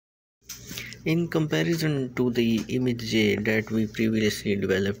In comparison to the ImageJ that we previously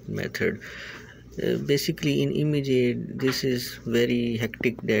developed method, basically in ImageJ this is very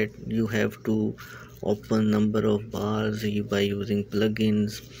hectic that you have to open number of bars by using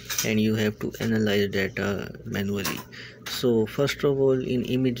plugins, and you have to analyze data manually. So first of all, in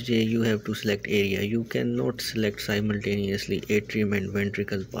ImageJ you have to select area. You cannot select simultaneously atrium and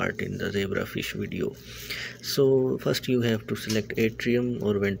ventricle part in the Zebrafish video. So first you have to select atrium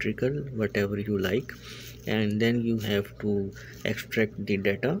or ventricle, whatever you like, and then you have to extract the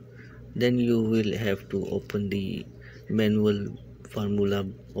data. Then you will have to open the manual formula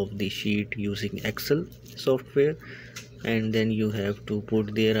of the sheet using Excel software, and then you have to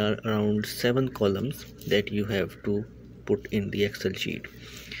put, there are around 7 columns that you have to put in the Excel sheet,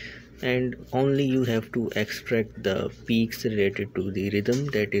 and only you have to extract the peaks related to the rhythm,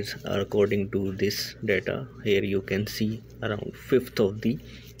 that is according to this data. Here you can see around fifth of the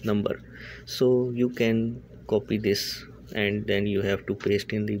number, so you can copy this and then you have to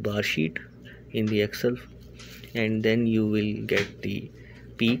paste in the bar sheet in the Excel, and then you will get the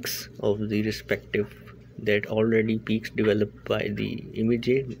peaks of the respective, that already peaks developed by the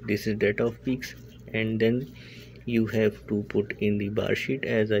ImageJ. This is data of peaks, and then you have to put in the bar sheet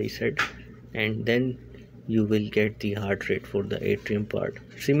as I said, and then you will get the heart rate for the atrium part.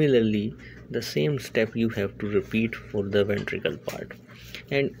 Similarly, the same step you have to repeat for the ventricle part.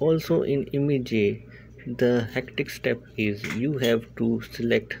 And also in ImageJ, the hectic step is you have to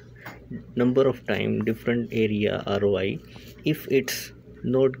select number of time different area ROI if it's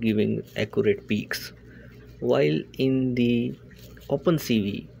not giving accurate peaks, while in the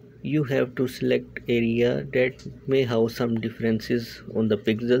OpenCV you have to select area that may have some differences on the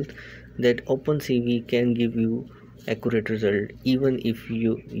pixels, that OpenCV can give you accurate result even if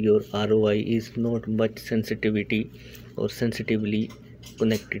your ROI is not much sensitivity or sensitively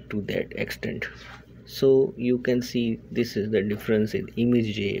connected to that extent. So you can see this is the difference in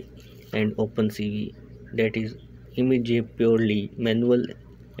ImageJ and OpenCV, that is ImageJ purely manual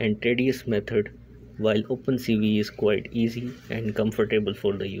and tedious method, while OpenCV is quite easy and comfortable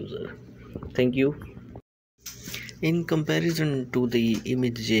for the user. Thank you. In comparison to the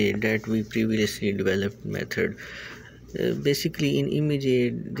ImageJ that we previously developed method, basically in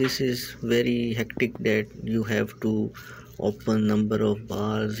ImageJ this is very hectic that you have to open number of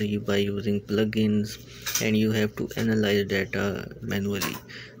bars by using plugins, and you have to analyze data manually.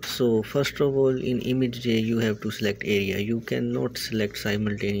 So first of all, in ImageJ you have to select area. You cannot select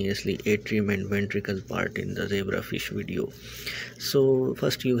simultaneously atrium and ventricle part in the Zebrafish video. So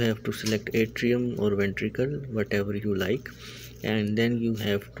first you have to select atrium or ventricle, whatever you like, and then you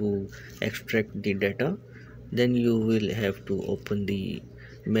have to extract the data. Then you will have to open the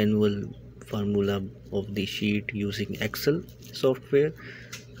manual formula of the sheet using Excel software,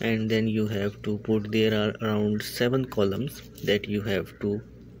 and then you have to put, there are around 7 columns that you have to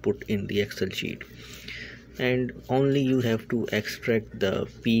put in the Excel sheet, and only you have to extract the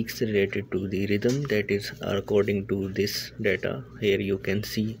peaks related to the rhythm, that is according to this data. Here you can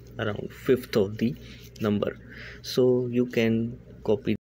see around fifth of the number, so you can copy